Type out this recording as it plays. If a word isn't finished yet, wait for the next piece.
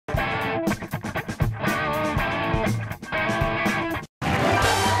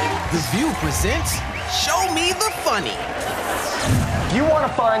View presents Show Me the Funny. You want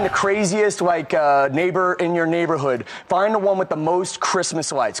to find the craziest, neighbor in your neighborhood. Find the one with the most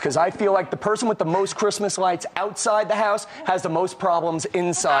Christmas lights, because I feel like the person with the most Christmas lights outside the house has the most problems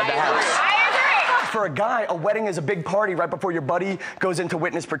inside the house. I agree. For a guy, a wedding is a big party right before your buddy goes into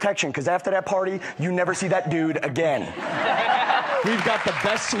witness protection, because after that party, you never see that dude again. We've got the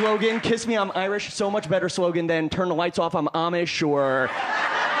best slogan, Kiss Me, I'm Irish, so much better slogan than Turn the Lights Off, I'm Amish, or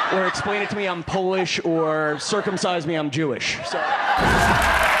Explain It to Me, I'm Polish, or Circumcise Me, I'm Jewish. So. Every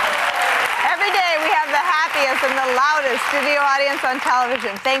day we have the happiest and the loudest studio audience on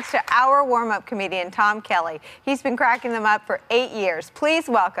television, thanks to our warm-up comedian, Tom Kelly. He's been cracking them up for 8 years. Please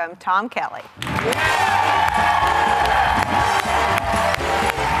welcome Tom Kelly.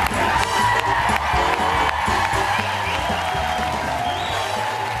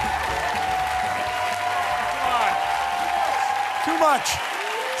 Too much.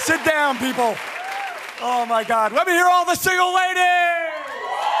 Sit down, people. Oh, my God. Let me hear all the single ladies.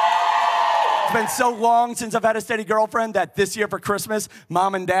 It's been so long since I've had a steady girlfriend that this year for Christmas,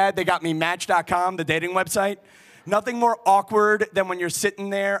 Mom and Dad, they got me Match.com, the dating website. Nothing more awkward than when you're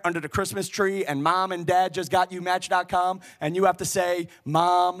sitting there under the Christmas tree and Mom and Dad just got you Match.com and you have to say,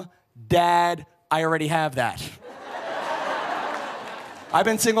 Mom, Dad, I already have that. I've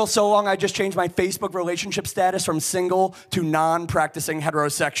been single so long, I just changed my Facebook relationship status from single to non-practicing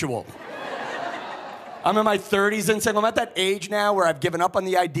heterosexual. I'm in my 30s and single. I'm at that age now where I've given up on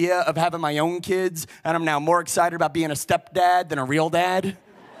the idea of having my own kids, and I'm now more excited about being a stepdad than a real dad.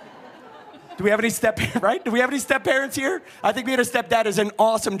 Do we have any Do we have any step-parents here? I think being a stepdad is an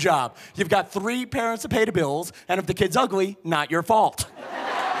awesome job. You've got 3 parents to pay the bills, and if the kid's ugly, not your fault.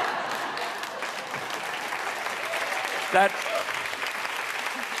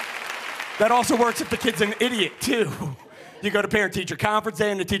 That also works if the kid's an idiot, too. You go to parent-teacher conference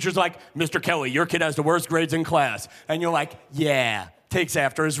day, and the teacher's like, Mr. Kelly, your kid has the worst grades in class. And you're like, yeah, takes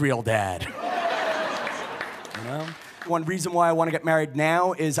after his real dad. You know? One reason why I want to get married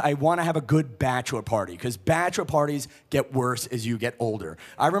now is I want to have a good bachelor party, because bachelor parties get worse as you get older.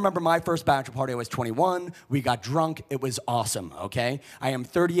 I remember my first bachelor party, I was 21. We got drunk. It was awesome, okay? I am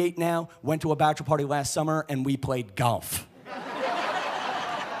 38 now, went to a bachelor party last summer, and we played golf.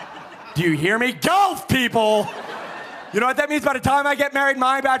 Do you hear me? Golf, people! You know what that means? By the time I get married,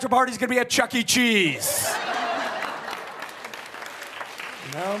 my bachelor party's gonna be at Chuck E. Cheese.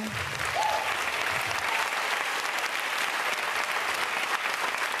 You know?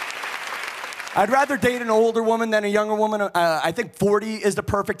 I'd rather date an older woman than a younger woman. I think 40 is the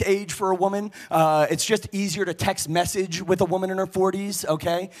perfect age for a woman. It's just easier to text message with a woman in her 40s,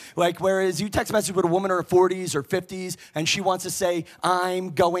 okay? Whereas you text message with a woman in her 40s or 50s, and she wants to say, I'm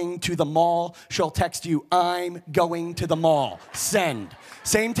going to the mall, she'll text you, I'm going to the mall. Send.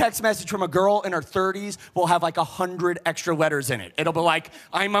 Same text message from a girl in her 30s will have 100 extra letters in it. It'll be like,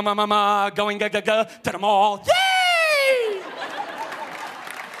 I'm going to the mall. Yay!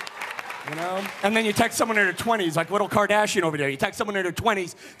 You know? And then you text someone in their 20s, like little Kardashian over there. You text someone in their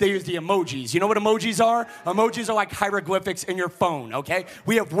 20s, they use the emojis. You know what emojis are? Emojis are like hieroglyphics in your phone, okay?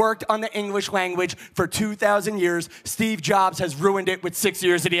 We have worked on the English language for 2,000 years. Steve Jobs has ruined it with 6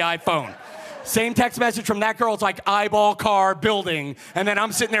 years of the iPhone. Same text message from that girl, it's like eyeball, car, building. And then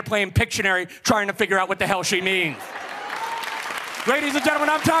I'm sitting there playing Pictionary trying to figure out what the hell she means. Ladies and gentlemen,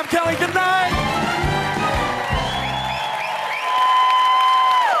 I'm Tom Kelly. Good night.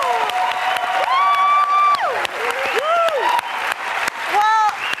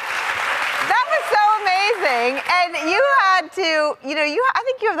 And you had to, I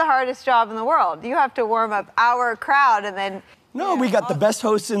think you have the hardest job in the world. You have to warm up our crowd and then... No, we got the best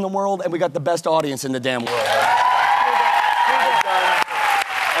hosts in the world and we got the best audience in the damn world.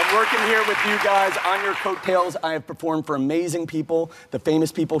 I'm working here with you guys on your coattails. I have performed for amazing people, the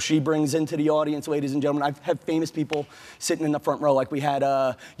famous people she brings into the audience, ladies and gentlemen. I've had famous people sitting in the front row, like we had,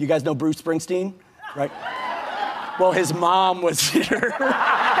 you guys know Bruce Springsteen, right? Well, his mom was here.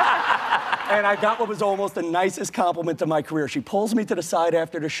 And I got what was almost the nicest compliment of my career. She pulls me to the side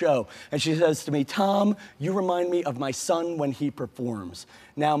after the show, and she says to me, Tom, you remind me of my son when he performs.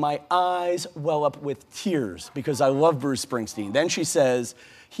 Now, my eyes well up with tears because I love Bruce Springsteen. Then she says,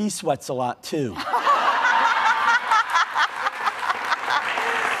 he sweats a lot, too. What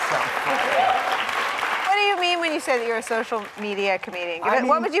do you mean when you say that you're a social media comedian?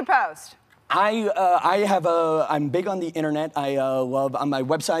 What would you post? I'm big on the internet. My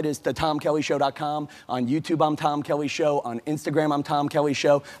website is thetomkellyshow.com. On YouTube, I'm Tom Kelly Show. On Instagram, I'm Tom Kelly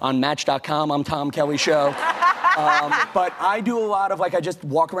Show. On Match.com, I'm Tom Kelly Show. But I do a lot of, like, I just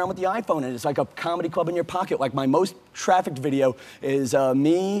walk around with the iPhone, and it's like a comedy club in your pocket. Like, my most trafficked video is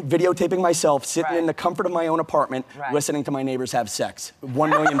me videotaping myself, sitting in the comfort of my own apartment, listening to my neighbors have sex. 1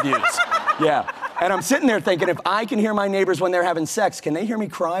 million views. Yeah. And I'm sitting there thinking, if I can hear my neighbors when they're having sex, can they hear me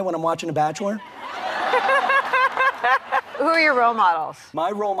cry when I'm watching The Bachelor? Who are your role models? My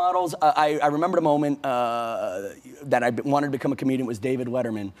role models, I remembered a moment that I wanted to become a comedian was David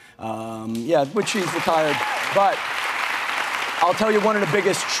Letterman. Yeah, which he's retired. But I'll tell you, one of the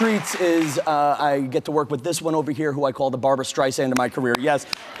biggest treats is I get to work with this one over here, who I call the Barbra Streisand of my career. Yes,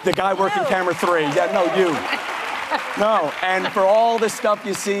 the guy working camera 3. Yeah, no, you. No, and for all the stuff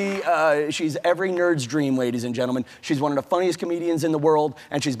you see, she's every nerd's dream, ladies and gentlemen. She's one of the funniest comedians in the world,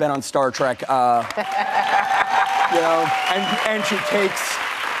 and she's been on Star Trek. You know, and she takes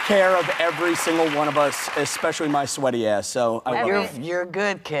care of every single one of us, especially my sweaty ass. So I love her. You're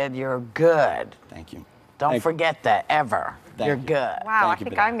good, kid. You're good. Thank you. Don't forget that ever. You're good. Wow, I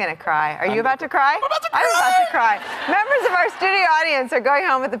think I'm going to cry. Are you about to cry? I'm about to cry. Members of our studio audience are going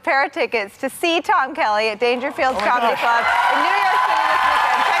home with a pair of tickets to see Tom Kelly at Dangerfield's Comedy Club in New York City this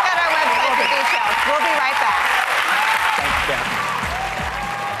weekend. Check out our website for details. We'll be right back.